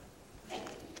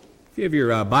If you have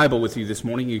your Bible with you this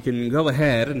morning, you can go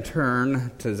ahead and turn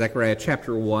to Zechariah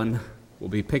chapter 1. We'll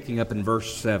be picking up in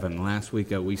verse 7. Last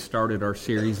week we started our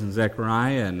series in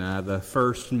Zechariah, and the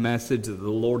first message that the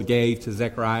Lord gave to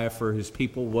Zechariah for his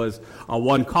people was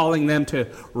one calling them to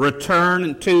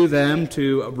return to them,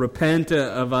 to repent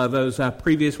of those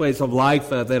previous ways of life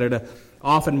that had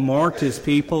often marked his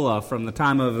people from the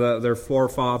time of their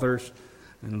forefathers.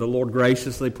 And the Lord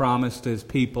graciously promised his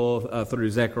people through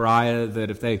Zechariah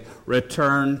that if they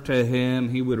returned to him,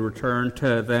 he would return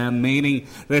to them, meaning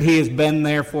that he has been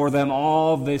there for them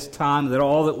all this time, that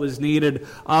all that was needed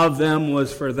of them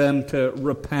was for them to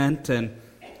repent. And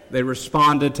they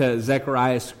responded to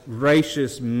Zechariah's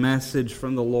gracious message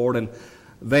from the Lord, and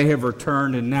they have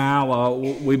returned. And now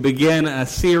we begin a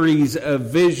series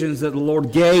of visions that the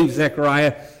Lord gave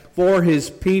Zechariah for his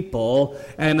people.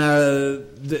 And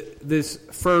this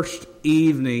first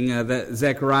evening that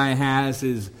Zechariah has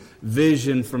his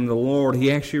vision from the Lord,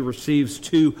 he actually receives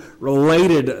two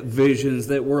related visions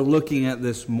that we're looking at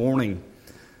this morning.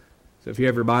 So if you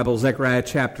have your Bible, Zechariah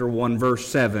chapter 1, verse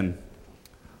 7.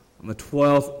 On the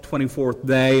 24th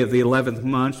day of the 11th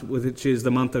month, which is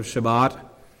the month of Shabbat,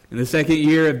 in the second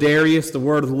year of Darius, the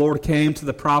word of the Lord came to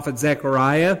the prophet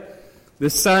Zechariah, the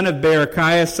son of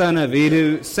Berechiah, son of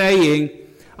Iddo, saying,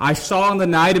 I saw in the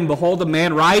night, and behold, a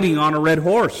man riding on a red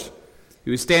horse.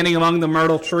 He was standing among the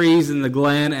myrtle trees in the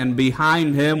glen, and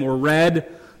behind him were red,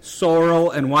 sorrel,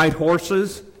 and white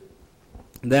horses.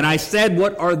 Then I said,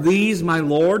 What are these, my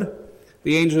Lord?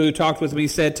 The angel who talked with me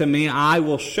said to me, I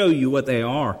will show you what they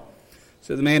are.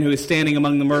 So the man who was standing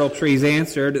among the myrtle trees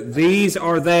answered, These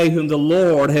are they whom the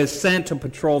Lord has sent to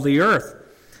patrol the earth.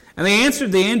 And they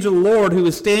answered the angel of the Lord who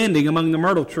was standing among the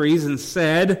myrtle trees and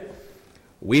said,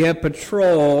 We have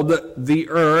patrolled the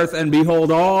earth, and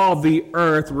behold, all the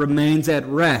earth remains at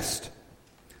rest.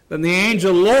 Then the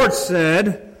angel of the Lord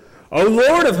said, O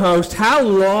Lord of hosts, how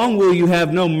long will you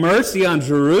have no mercy on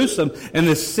Jerusalem and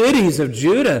the cities of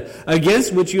Judah,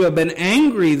 against which you have been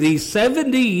angry these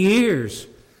 70 years?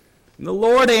 And the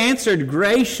Lord answered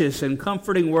gracious and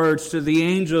comforting words to the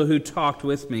angel who talked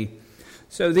with me.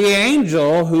 So the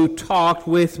angel who talked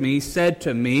with me said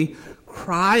to me,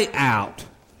 Cry out,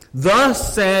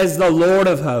 Thus says the Lord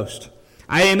of hosts,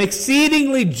 I am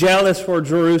exceedingly jealous for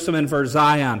Jerusalem and for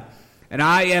Zion, and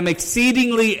I am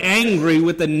exceedingly angry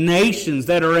with the nations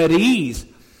that are at ease.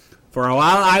 For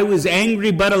while I was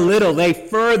angry but a little, they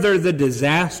further the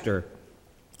disaster.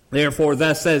 Therefore,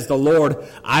 thus says the Lord,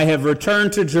 I have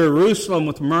returned to Jerusalem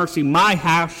with mercy. My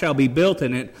house shall be built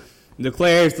in it,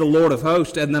 declares the Lord of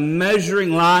hosts, and the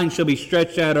measuring line shall be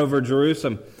stretched out over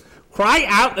Jerusalem. Cry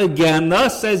out again,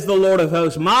 thus says the Lord of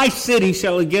hosts, my city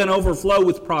shall again overflow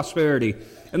with prosperity,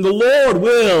 and the Lord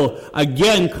will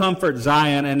again comfort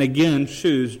Zion and again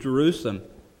choose Jerusalem.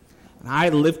 And I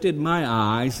lifted my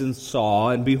eyes and saw,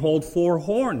 and behold, 4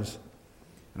 horns.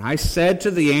 And I said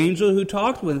to the angel who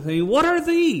talked with me, What are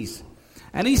these?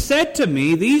 And he said to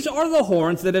me, These are the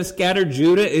horns that have scattered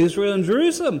Judah, Israel, and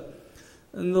Jerusalem.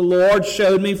 And the Lord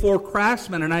showed me 4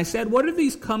 craftsmen, and I said, What are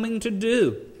these coming to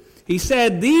do? He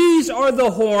said, These are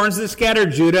the horns that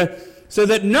scattered Judah, so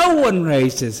that no one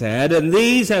raised his head, and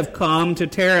these have come to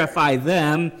terrify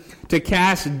them, to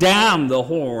cast down the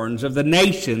horns of the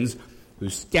nations who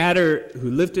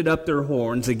lifted up their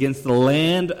horns against the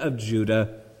land of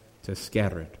Judah to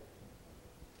scatter it.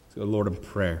 Let's go, Lord, in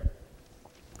prayer.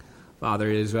 Father,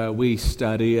 as we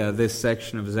study this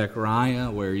section of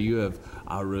Zechariah, where you have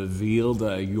revealed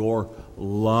your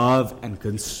love and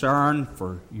concern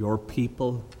for your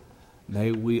people,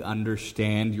 may we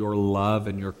understand your love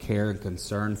and your care and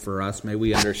concern for us. May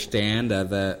we understand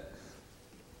that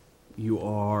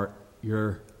your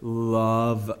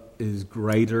love is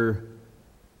greater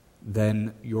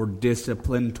than your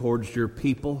discipline towards your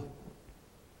people.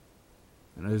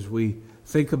 And as we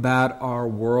think about our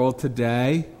world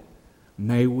today,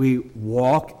 may we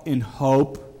walk in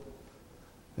hope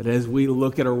that as we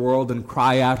look at our world and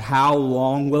cry out, how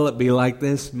long will it be like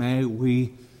this? May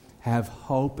we have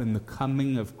hope in the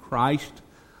coming of Christ,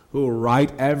 who will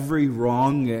right every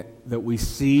wrong that we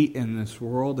see in this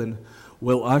world and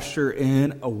will usher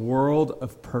in a world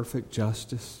of perfect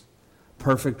justice,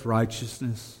 perfect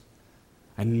righteousness,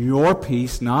 and your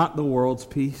peace, not the world's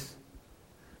peace.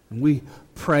 And we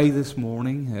pray this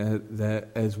morning that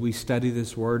as we study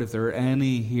this word, if there are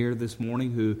any here this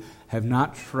morning who have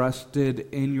not trusted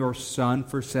in your Son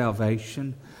for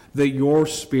salvation, that your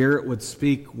Spirit would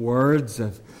speak words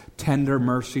of tender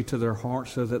mercy to their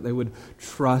hearts so that they would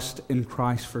trust in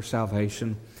Christ for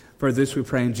salvation. For this we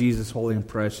pray in Jesus' holy and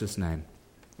precious name.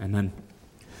 Amen.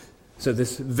 So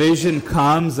this vision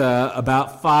comes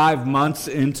about 5 months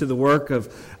into the work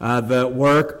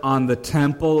on the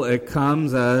temple. It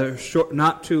comes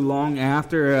not too long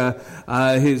after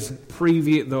the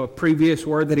previous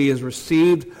word that he has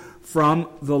received from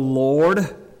the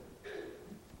Lord.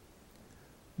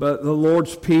 But the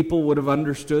Lord's people would have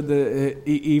understood that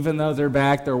even though they're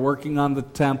back, they're working on the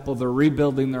temple, they're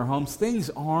rebuilding their homes,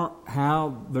 things aren't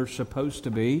how they're supposed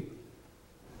to be.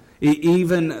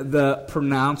 Even the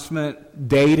pronouncement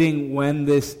dating when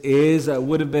this is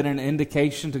would have been an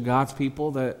indication to God's people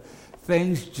that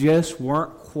things just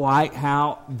weren't quite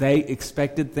how they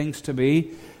expected things to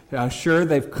be. Sure,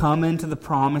 they've come into the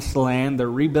promised land. They're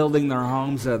rebuilding their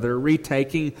homes. They're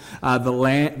retaking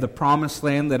the promised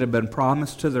land that had been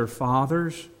promised to their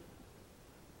fathers.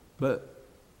 But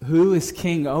who is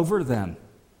king over them?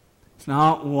 It's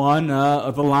not one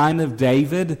of the line of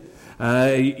David.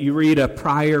 You read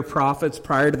prior prophets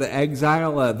prior to the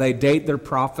exile. They date their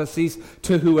prophecies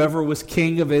to whoever was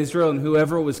king of Israel and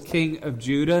whoever was king of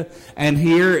Judah. And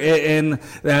here in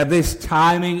this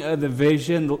timing of the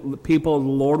vision, the people of the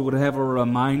Lord would have a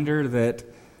reminder that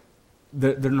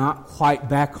they're not quite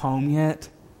back home yet.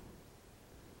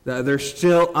 They're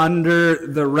still under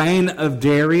the reign of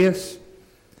Darius.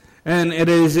 And it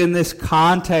is in this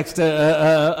context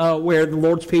where the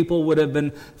Lord's people would have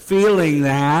been feeling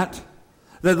that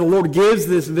the Lord gives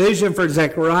this vision for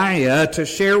Zechariah to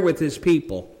share with his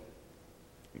people.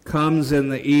 It comes in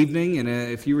the evening, and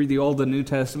if you read the Old and New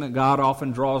Testament, God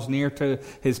often draws near to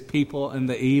his people in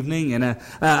the evening. And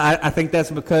I think that's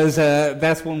because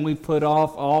that's when we put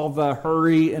off all the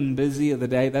hurry and busy of the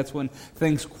day. That's when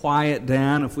things quiet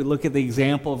down. If we look at the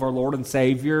example of our Lord and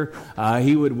Savior,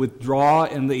 he would withdraw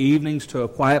in the evenings to a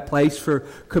quiet place for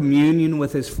communion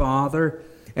with his Father.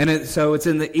 And so it's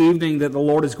in the evening that the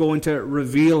Lord is going to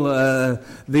reveal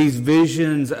these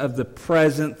visions of the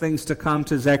present, things to come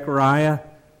to Zechariah.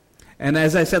 And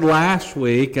as I said last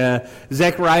week,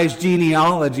 Zechariah's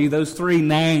genealogy, those three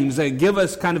names, give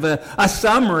us kind of a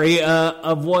summary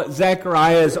of what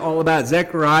Zechariah is all about.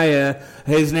 Zechariah,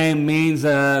 his name means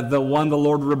the one the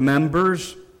Lord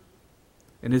remembers.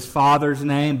 And his father's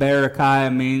name,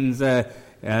 Berechiah, means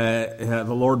the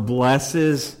Lord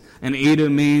blesses. And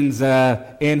Edom means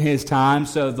in his time.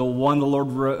 So the one the Lord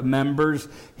remembers,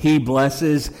 he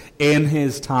blesses in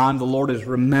his time. The Lord is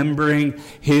remembering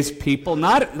his people.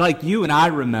 Not like you and I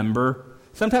remember.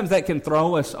 Sometimes that can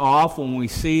throw us off when we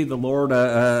see the Lord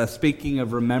speaking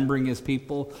of remembering his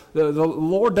people. The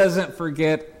Lord doesn't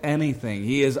forget anything.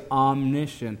 He is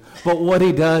omniscient. But what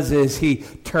he does is he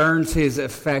turns his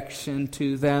affection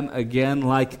to them again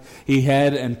like he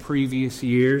had in previous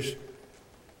years.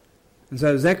 And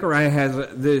so Zechariah has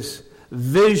this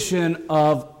vision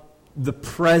of the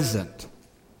present. It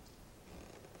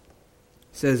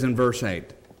says in verse 8,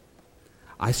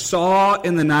 I saw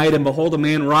in the night, and behold, a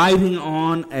man riding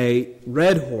on a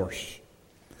red horse.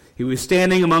 He was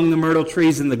standing among the myrtle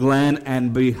trees in the glen,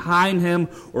 and behind him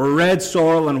were red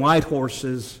sorrel and white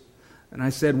horses. And I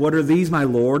said, what are these, my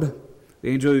Lord? The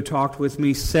angel who talked with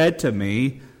me said to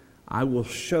me, I will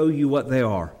show you what they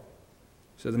are.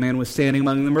 So the man was standing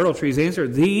among the myrtle trees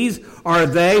answered, these are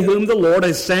they whom the Lord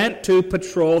has sent to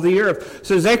patrol the earth.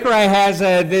 So Zechariah has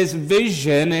this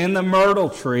vision in the myrtle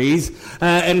trees,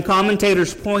 and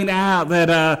commentators point out that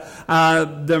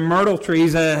the myrtle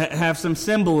trees have some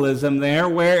symbolism there,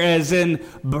 whereas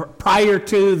prior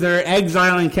to their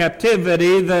exile and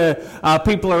captivity, the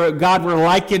people of God were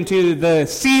likened to the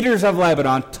cedars of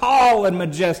Lebanon, tall and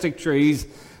majestic trees.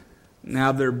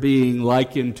 Now they're being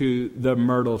likened to the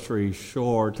myrtle tree,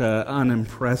 short,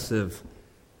 unimpressive.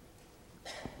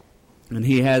 And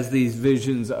he has these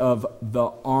visions of the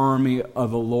army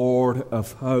of the Lord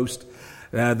of hosts.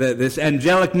 This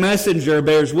angelic messenger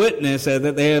bears witness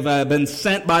that they have been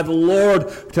sent by the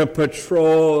Lord to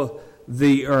patrol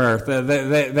the earth.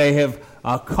 They have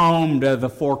combed the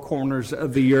four corners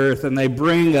of the earth, and they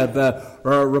bring the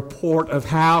report of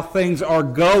how things are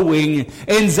going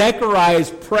in Zechariah's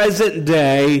present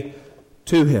day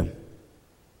to him.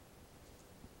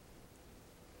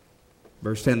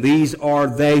 Verse 10, these are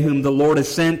they whom the Lord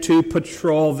has sent to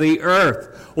patrol the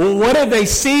earth. Well, what have they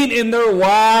seen in their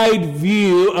wide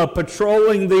view of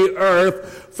patrolling the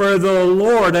earth for the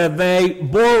Lord? They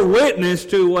bore witness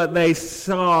to what they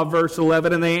saw, verse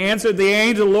 11, and they answered the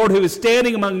angel of the Lord who was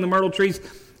standing among the myrtle trees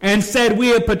and said, we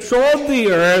have patrolled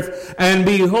the earth, and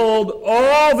behold,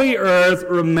 all the earth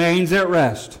remains at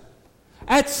rest.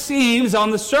 That seems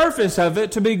on the surface of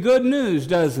it to be good news,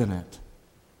 doesn't it?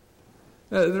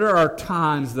 There are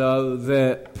times, though,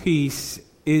 that peace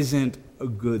isn't a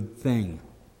good thing.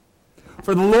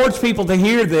 For the Lord's people to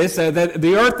hear this, that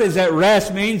the earth is at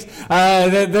rest, means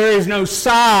that there is no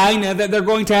sign that they're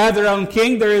going to have their own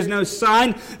king. There is no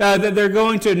sign that they're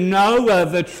going to know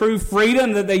the true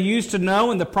freedom that they used to know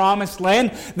in the promised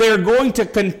land. They're going to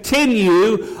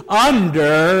continue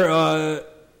under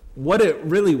what it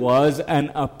really was,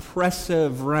 an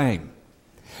oppressive reign.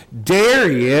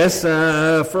 Darius,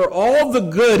 for all the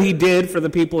good he did for the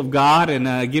people of God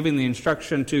and giving the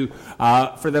instruction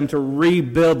for them to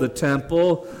rebuild the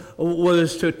temple,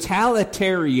 was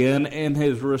totalitarian in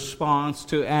his response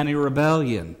to any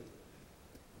rebellion.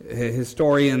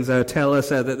 Historians tell us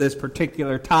that this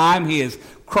particular time he has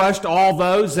crushed all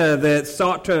those that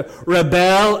sought to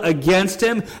rebel against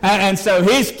him, and so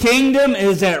his kingdom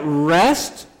is at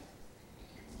rest.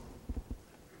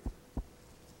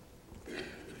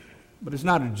 But it's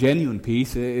not a genuine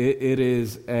peace. It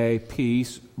is a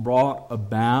peace brought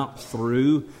about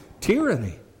through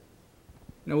tyranny.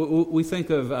 You know, we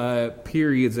think of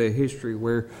periods of history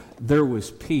where there was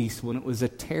peace when it was a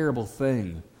terrible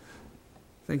thing.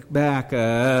 Think back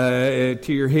to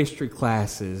your history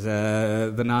classes.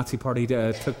 The Nazi Party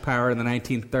took power in the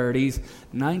 1930s.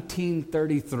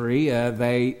 1933,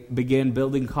 they began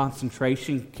building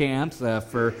concentration camps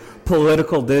for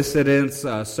political dissidents,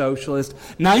 socialists.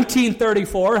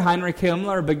 1934, Heinrich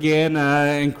Himmler began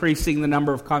increasing the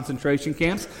number of concentration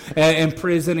camps,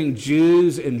 imprisoning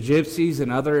Jews and Gypsies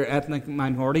and other ethnic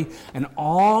minority. And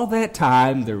all that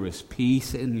time, there was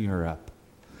peace in Europe.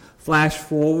 Flash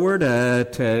forward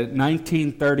to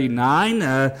 1939,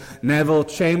 Neville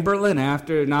Chamberlain,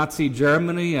 after Nazi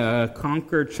Germany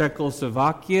conquered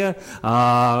Czechoslovakia,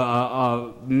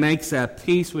 makes a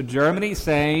peace with Germany,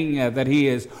 saying that he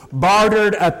has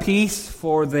bartered a peace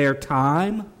for their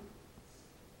time.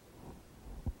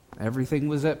 Everything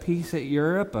was at peace at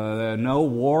Europe, no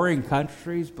warring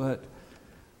countries, but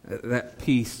that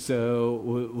peace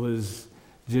was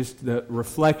just the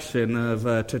reflection of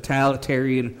a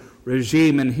totalitarian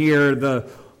regime. And here the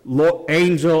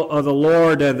angel of the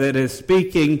Lord that is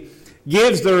speaking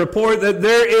gives the report that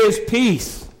there is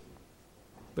peace.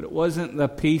 But it wasn't the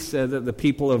peace that the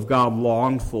people of God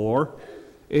longed for.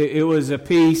 It was a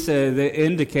peace that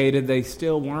indicated they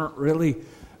still weren't really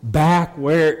back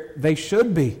where they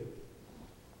should be.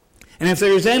 And if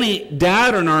there's any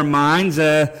doubt in our minds,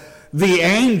 the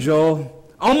angel,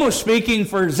 almost speaking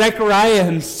for Zechariah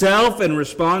himself in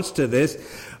response to this,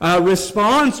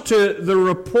 responds to the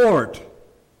report.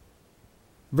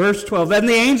 Verse 12, Then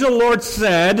the angel Lord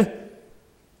said,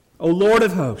 O Lord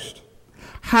of hosts,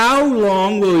 how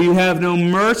long will you have no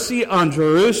mercy on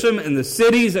Jerusalem and the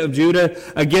cities of Judah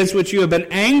against which you have been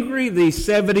angry these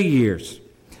 70 years?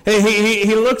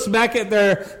 He looks back at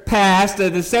their past,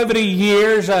 the 70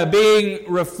 years being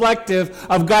reflective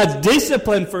of God's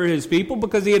discipline for His people,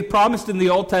 because He had promised in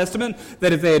the Old Testament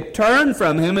that if they had turned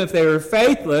from Him, if they were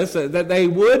faithless, that they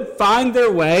would find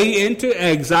their way into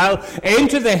exile,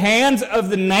 into the hands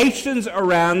of the nations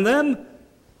around them.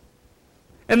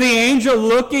 And the angel,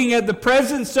 looking at the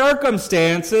present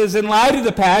circumstances in light of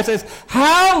the past, says,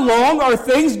 how long are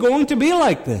things going to be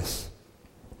like this?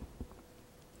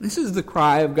 This is the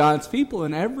cry of God's people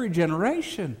in every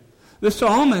generation. The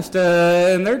psalmist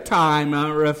in their time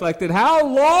reflected, how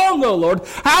long, O Lord?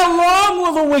 How long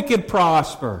will the wicked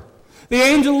prosper? The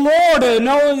angel Lord,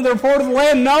 knowing the report of the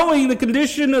land, knowing the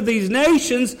condition of these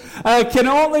nations, can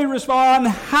only respond,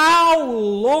 how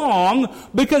long?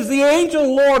 Because the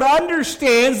angel Lord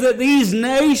understands that these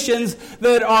nations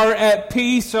that are at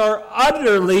peace are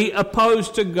utterly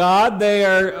opposed to God. They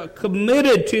are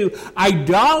committed to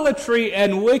idolatry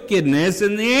and wickedness.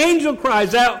 And the angel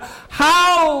cries out,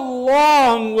 how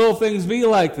long will things be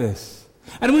like this?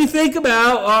 And we think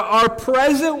about our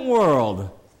present world.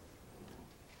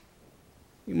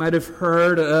 You might have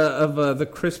heard of the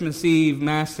Christmas Eve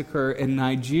massacre in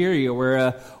Nigeria, where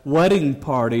a wedding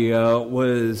party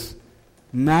was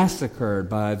massacred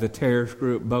by the terrorist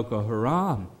group Boko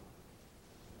Haram.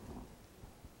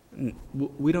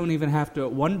 We don't even have to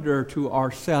wonder to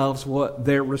ourselves what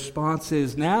their response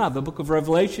is now. The book of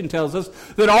Revelation tells us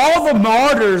that all the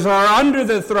martyrs are under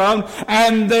the throne,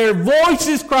 and their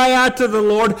voices cry out to the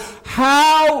Lord,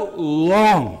 how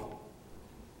long?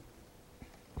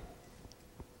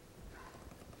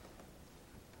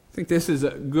 I think this is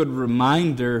a good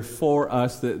reminder for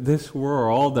us that this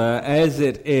world, as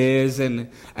it is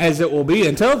and as it will be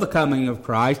until the coming of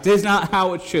Christ, is not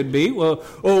how it should be. Well,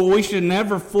 we should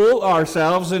never fool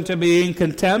ourselves into being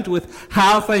content with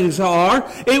how things are.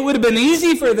 It would have been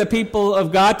easy for the people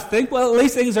of God to think, well, at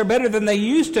least things are better than they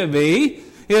used to be.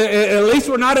 At least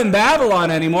we're not in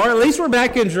Babylon anymore. At least we're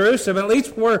back in Jerusalem. At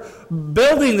least we're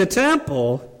building the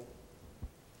temple.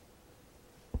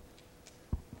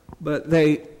 but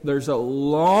there's a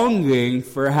longing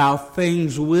for how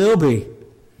things will be.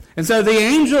 And so the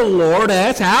angel Lord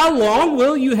asks, how long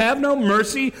will you have no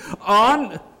mercy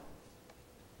on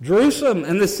Jerusalem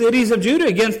and the cities of Judah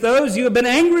against those you have been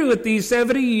angry with these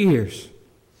 70 years?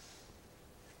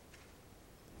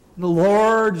 The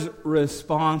Lord's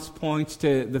response points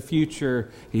to the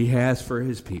future He has for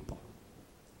His people.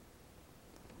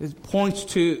 It points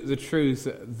to the truth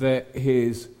that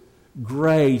His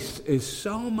grace is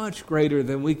so much greater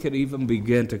than we could even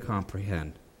begin to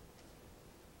comprehend.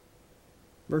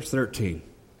 Verse 13.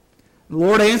 The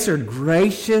Lord answered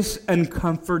gracious and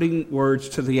comforting words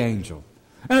to the angel.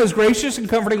 And those gracious and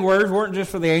comforting words weren't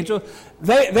just for the angel.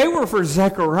 They were for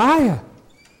Zechariah.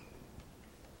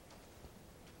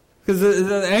 Because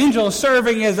the angel is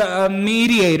serving as a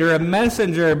mediator, a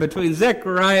messenger between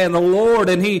Zechariah and the Lord.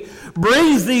 And he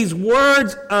brings these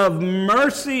words of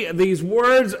mercy, these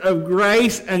words of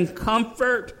grace and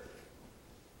comfort.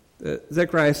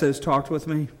 Zechariah says, talked with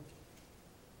me.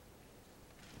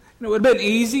 It would have been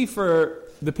easy for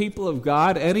the people of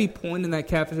God at any point in that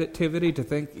captivity to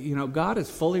think, God has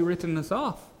fully written us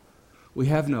off. We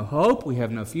have no hope. We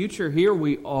have no future. Here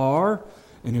we are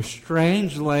in a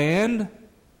strange land,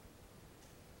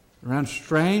 around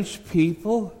strange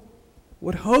people.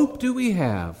 What hope do we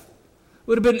have? It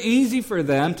would have been easy for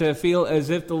them to feel as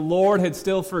if the Lord had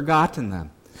still forgotten them.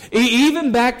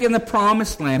 Even back in the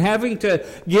Promised Land, having to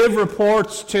give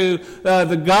reports to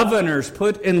the governors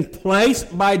put in place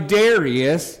by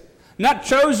Darius, not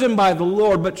chosen by the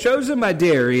Lord, but chosen by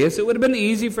Darius, it would have been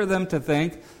easy for them to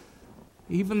think,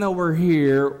 even though we're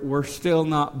here, we're still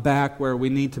not back where we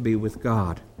need to be with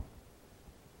God.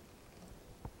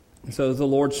 And so the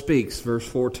Lord speaks, verse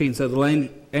 14. So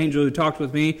the angel who talked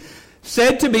with me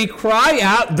said to me, cry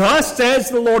out, thus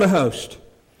says the Lord of hosts,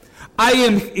 I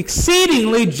am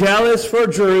exceedingly jealous for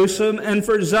Jerusalem and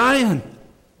for Zion.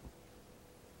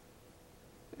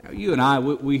 Now, you and I,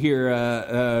 we hear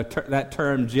that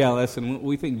term jealous, and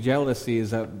we think jealousy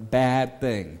is a bad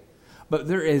thing. But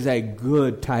there is a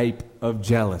good type of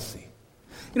jealousy.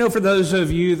 For those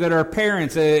of you that are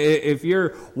parents, if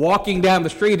you're walking down the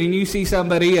street and you see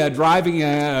somebody driving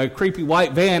a creepy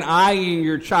white van eyeing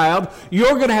your child,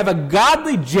 you're going to have a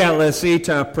godly jealousy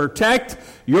to protect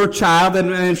your child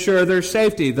and ensure their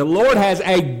safety. The Lord has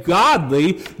a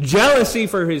godly jealousy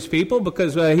for His people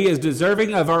because He is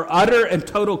deserving of our utter and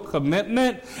total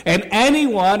commitment. And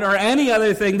anyone or any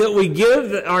other thing that we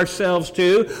give ourselves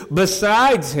to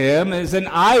besides Him is an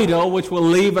idol which will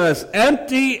leave us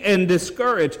empty and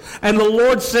discouraged. And the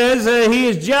Lord says He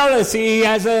is jealous. He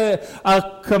has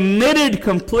a committed,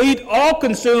 complete,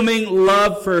 all-consuming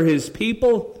love for His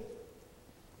people.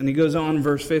 And he goes on in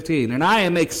verse 15, and I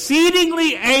am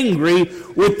exceedingly angry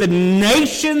with the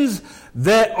nations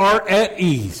that are at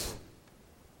ease.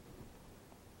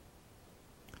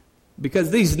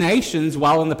 Because these nations,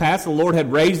 while in the past the Lord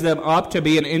had raised them up to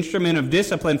be an instrument of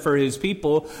discipline for His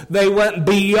people, they went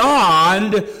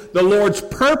beyond the Lord's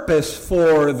purpose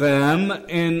for them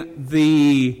in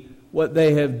what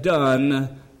they have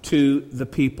done to the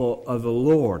people of the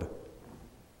Lord.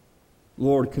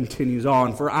 Lord continues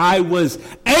on, for I was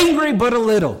angry but a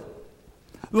little.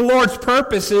 The Lord's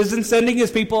purposes in sending His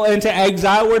people into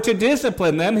exile were to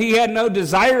discipline them. He had no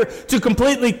desire to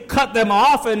completely cut them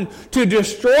off and to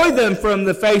destroy them from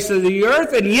the face of the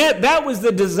earth. And yet that was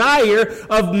the desire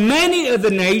of many of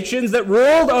the nations that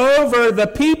ruled over the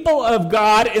people of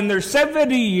God in their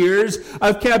 70 years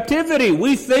of captivity.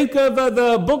 We think of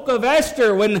the book of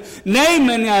Esther when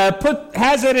Naaman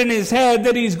has it in his head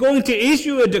that he's going to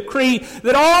issue a decree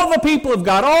that all the people of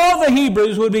God, all the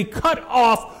Hebrews, would be cut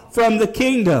off from the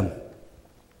kingdom.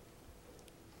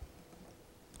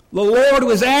 The Lord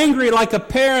was angry like a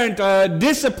parent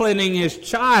disciplining his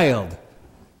child.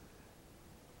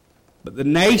 But the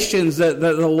nations that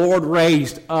the Lord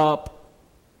raised up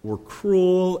were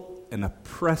cruel and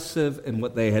oppressive in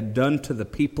what they had done to the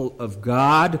people of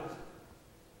God.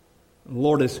 The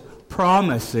Lord is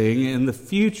promising in the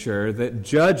future that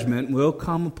judgment will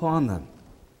come upon them.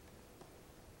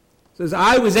 Says,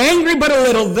 I was angry but a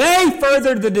little. They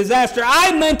furthered the disaster.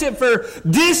 I meant it for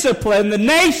discipline. The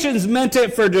nations meant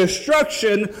it for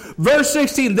destruction. Verse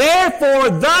 16, therefore,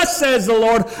 thus says the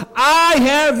Lord, I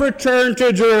have returned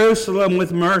to Jerusalem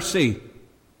with mercy.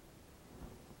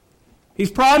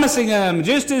 He's promising them,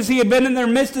 just as He had been in their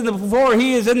midst before,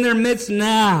 He is in their midst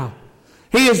now.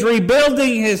 He is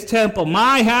rebuilding His temple.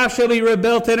 My house shall be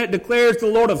rebuilt in it, declares the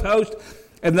Lord of hosts,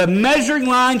 and the measuring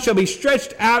line shall be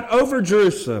stretched out over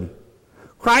Jerusalem.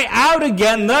 Cry out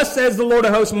again, thus says the Lord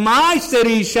of hosts, my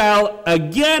city shall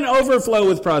again overflow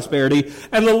with prosperity,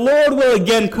 and the Lord will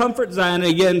again comfort Zion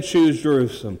and again choose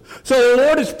Jerusalem. So the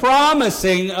Lord is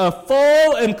promising a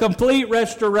full and complete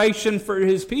restoration for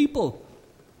his people.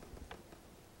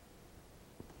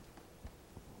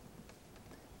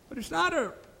 But it's not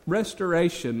a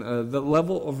restoration, the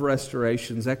level of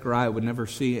restoration Zechariah would never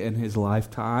see in his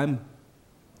lifetime,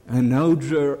 and no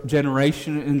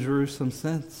generation in Jerusalem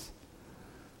since.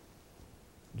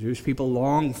 Jewish people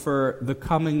long for the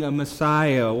coming of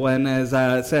Messiah when, as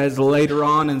it says later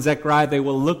on in Zechariah, they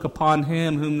will look upon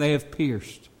him whom they have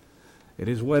pierced. It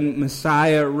is when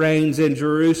Messiah reigns in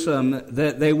Jerusalem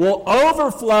that they will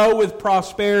overflow with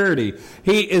prosperity.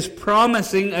 He is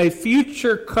promising a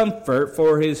future comfort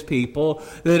for his people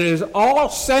that is all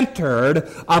centered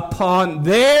upon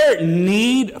their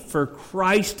need for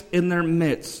Christ in their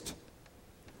midst.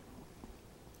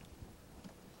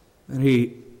 And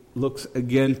he looks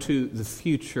again to the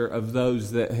future of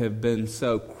those that have been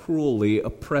so cruelly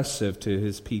oppressive to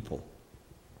his people.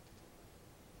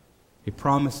 He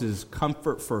promises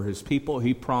comfort for his people.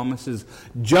 He promises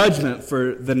judgment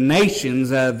for the nations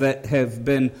that have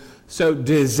been so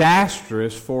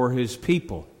disastrous for his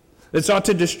people. It sought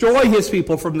to destroy his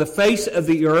people from the face of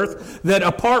the earth that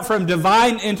apart from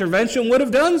divine intervention would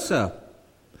have done so.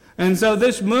 And so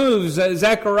this moves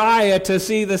Zechariah to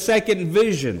see the second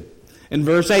vision. In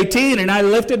verse 18, and I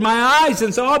lifted my eyes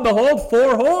and saw, behold,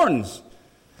 4 horns.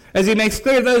 As he makes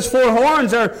clear, those 4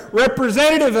 horns are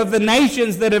representative of the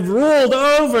nations that have ruled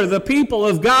over the people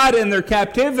of God in their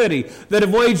captivity, that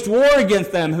have waged war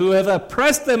against them, who have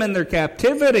oppressed them in their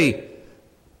captivity.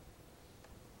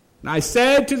 And I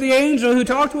said to the angel who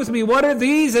talked with me, what are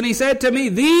these? And he said to me,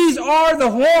 these are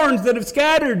the horns that have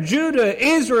scattered Judah,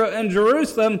 Israel, and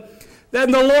Jerusalem.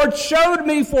 Then the Lord showed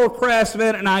me 4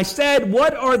 craftsmen, and I said,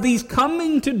 what are these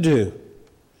coming to do?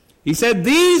 He said,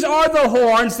 these are the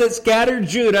horns that scattered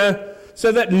Judah,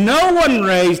 so that no one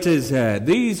raised his head.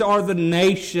 These are the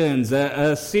nations,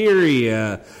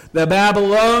 Assyria, the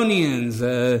Babylonians,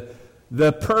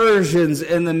 the Persians,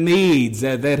 and the Medes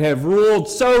that have ruled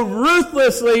so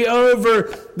ruthlessly over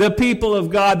the people of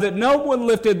God that no one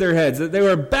lifted their heads, that they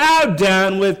were bowed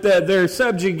down with their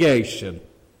subjugation.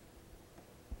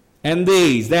 And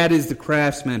these, that is the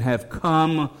craftsmen, have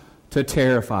come to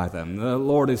terrify them. The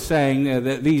Lord is saying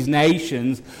that these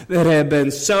nations that have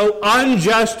been so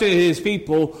unjust to his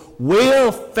people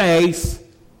will face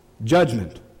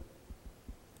judgment.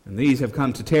 And these have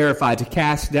come to terrify, to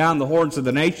cast down the horns of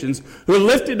the nations who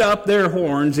lifted up their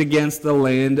horns against the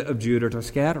land of Judah to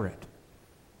scatter it.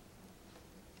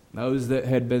 Those that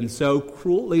had been so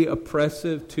cruelly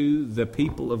oppressive to the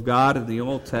people of God in the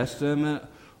Old Testament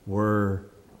were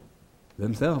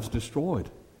themselves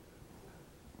destroyed.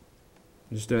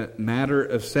 Just a matter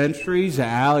of centuries,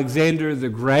 Alexander the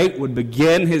Great would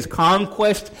begin his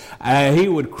conquest. He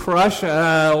would crush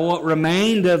what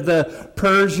remained of the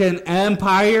Persian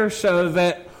Empire, so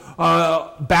that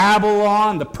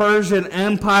Babylon, the Persian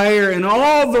Empire, in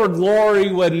all their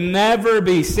glory would never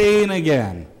be seen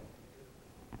again.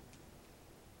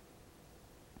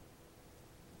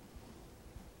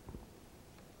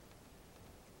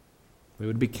 They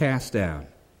would be cast down.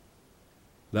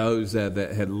 Those that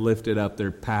had lifted up their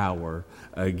power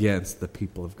against the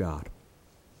people of God.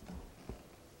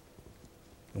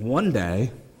 And one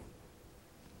day,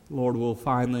 the Lord will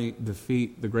finally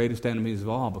defeat the greatest enemies of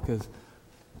all, because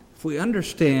if we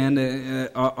understand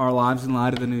our lives in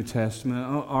light of the New Testament,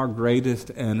 our greatest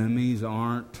enemies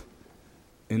aren't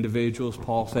individuals.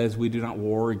 Paul says we do not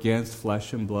war against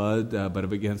flesh and blood, but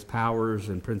against powers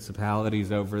and principalities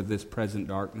over this present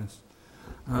darkness.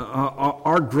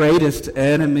 Our greatest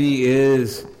enemy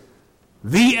is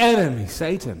the enemy,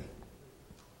 Satan.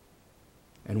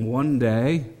 And one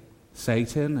day,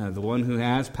 Satan, the one who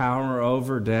has power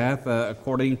over death,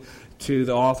 according to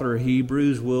the author of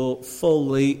Hebrews, will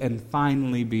fully and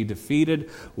finally be defeated,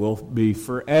 will be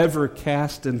forever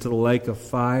cast into the lake of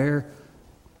fire.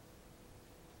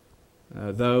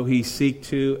 Though he seek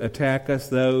to attack us,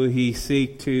 though he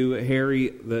seek to harry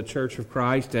the church of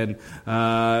Christ and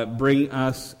bring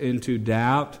us into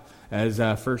doubt, as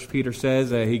 1 Peter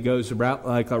says, he goes about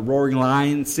like a roaring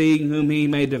lion, seeing whom he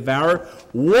may devour.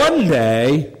 One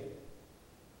day,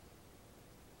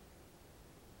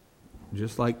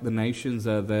 just like the nations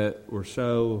that were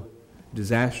so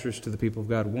disastrous to the people of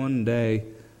God, one day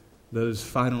those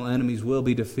final enemies will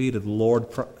be defeated. The Lord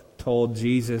told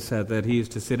Jesus that he is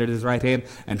to sit at his right hand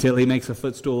until he makes a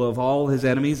footstool of all his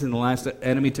enemies, and the last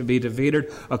enemy to be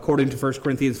defeated, according to 1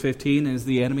 Corinthians 15, is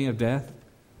the enemy of death.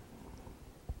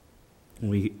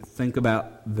 When we think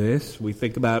about this, we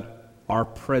think about our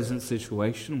present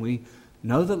situation, we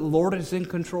know that the Lord is in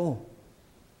control.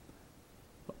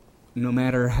 No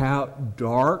matter how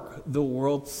dark the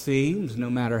world seems, no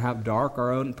matter how dark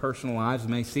our own personal lives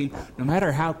may seem, no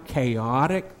matter how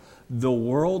chaotic the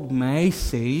world may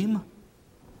seem,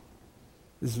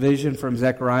 this vision from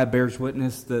Zechariah bears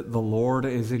witness that the Lord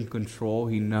is in control.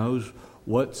 He knows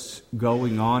what's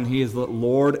going on. He is the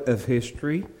Lord of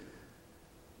history.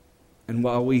 And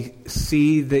while we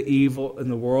see the evil in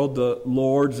the world, the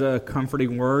Lord's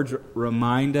comforting words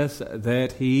remind us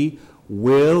that He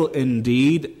will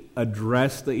indeed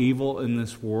address the evil in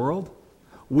this world.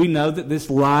 We know that this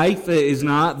life is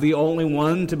not the only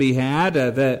one to be had,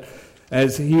 that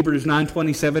as Hebrews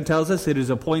 9:27 tells us, it is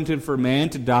appointed for man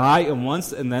to die and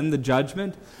once and then the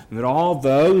judgment, and that all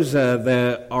those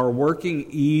that are working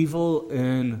evil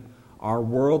in our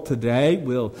world today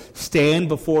will stand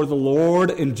before the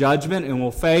Lord in judgment and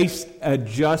will face a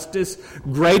justice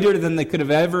greater than they could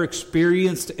have ever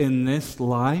experienced in this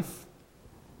life.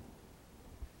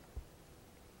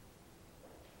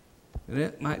 And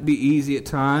it might be easy at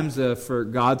times for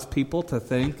God's people to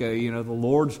think, the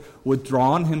Lord's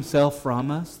withdrawn Himself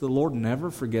from us. The Lord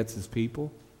never forgets His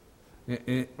people.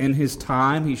 In His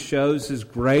time, He shows His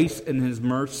grace and His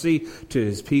mercy to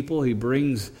His people. He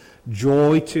brings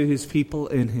joy to His people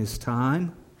in His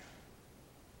time.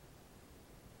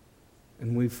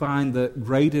 And we find the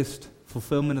greatest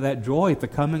fulfillment of that joy at the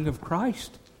coming of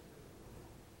Christ.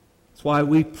 That's why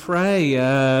we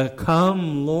pray,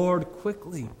 come, Lord,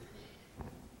 quickly.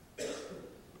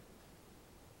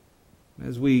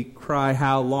 As we cry,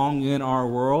 how long in our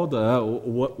world,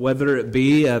 whether it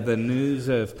be the news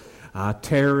of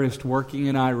terrorists working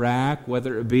in Iraq,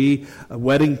 whether it be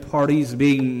wedding parties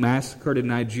being massacred in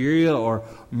Nigeria or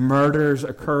murders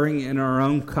occurring in our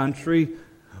own country,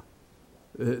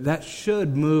 that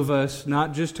should move us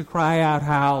not just to cry out,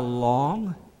 how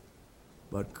long,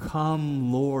 but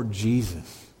come, Lord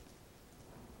Jesus.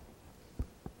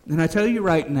 And I tell you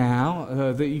right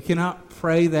now that you cannot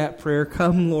pray that prayer,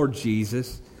 come Lord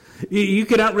Jesus. You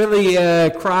cannot really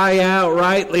cry out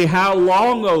rightly, how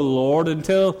long, O Lord,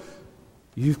 until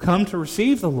you've come to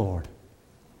receive the Lord.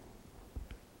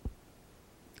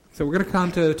 So we're going to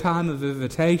come to a time of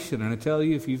invitation, and I tell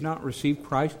you, if you've not received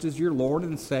Christ as your Lord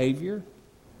and Savior,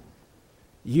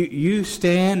 you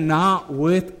stand not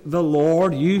with the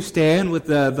Lord, you stand with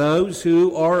those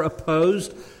who are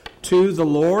opposed to the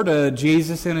Lord.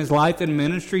 Jesus in His life and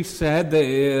ministry said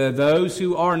that those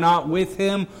who are not with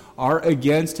Him are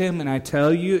against Him. And I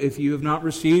tell you, if you have not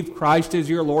received Christ as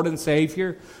your Lord and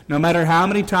Savior, no matter how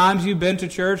many times you've been to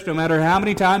church, no matter how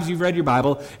many times you've read your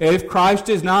Bible, if Christ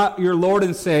is not your Lord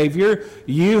and Savior,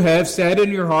 you have said in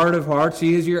your heart of hearts,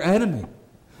 He is your enemy.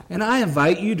 And I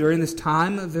invite you during this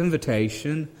time of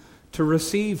invitation to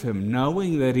receive Him,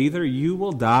 knowing that either you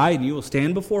will die and you will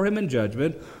stand before Him in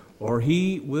judgment, or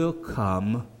He will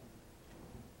come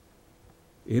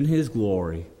in His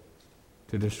glory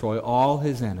to destroy all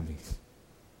His enemies.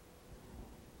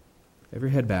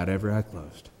 Every head bowed, every eye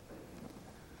closed.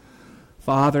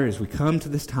 Father, as we come to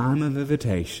this time of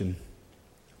invitation,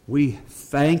 we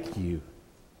thank You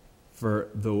for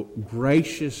the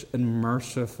gracious and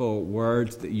merciful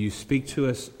words that You speak to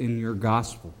us in Your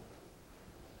gospel,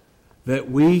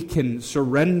 that we can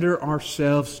surrender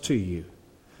ourselves to You,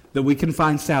 that we can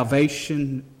find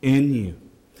salvation in You,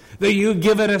 that You've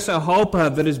given us a hope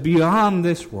that is beyond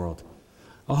this world,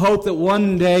 a hope that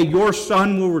one day Your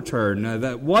Son will return,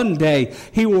 that one day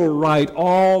He will right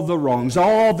all the wrongs,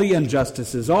 all the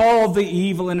injustices, all the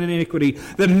evil and iniquity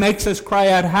that makes us cry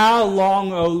out, how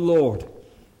long, O Lord?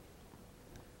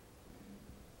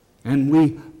 And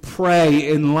we pray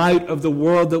in light of the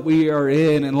world that we are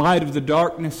in light of the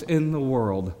darkness in the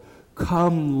world,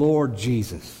 come, Lord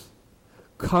Jesus.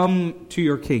 Come to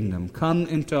Your kingdom. Come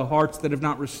into hearts that have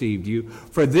not received You.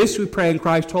 For this we pray in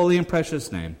Christ's holy and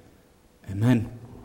precious name. Amen.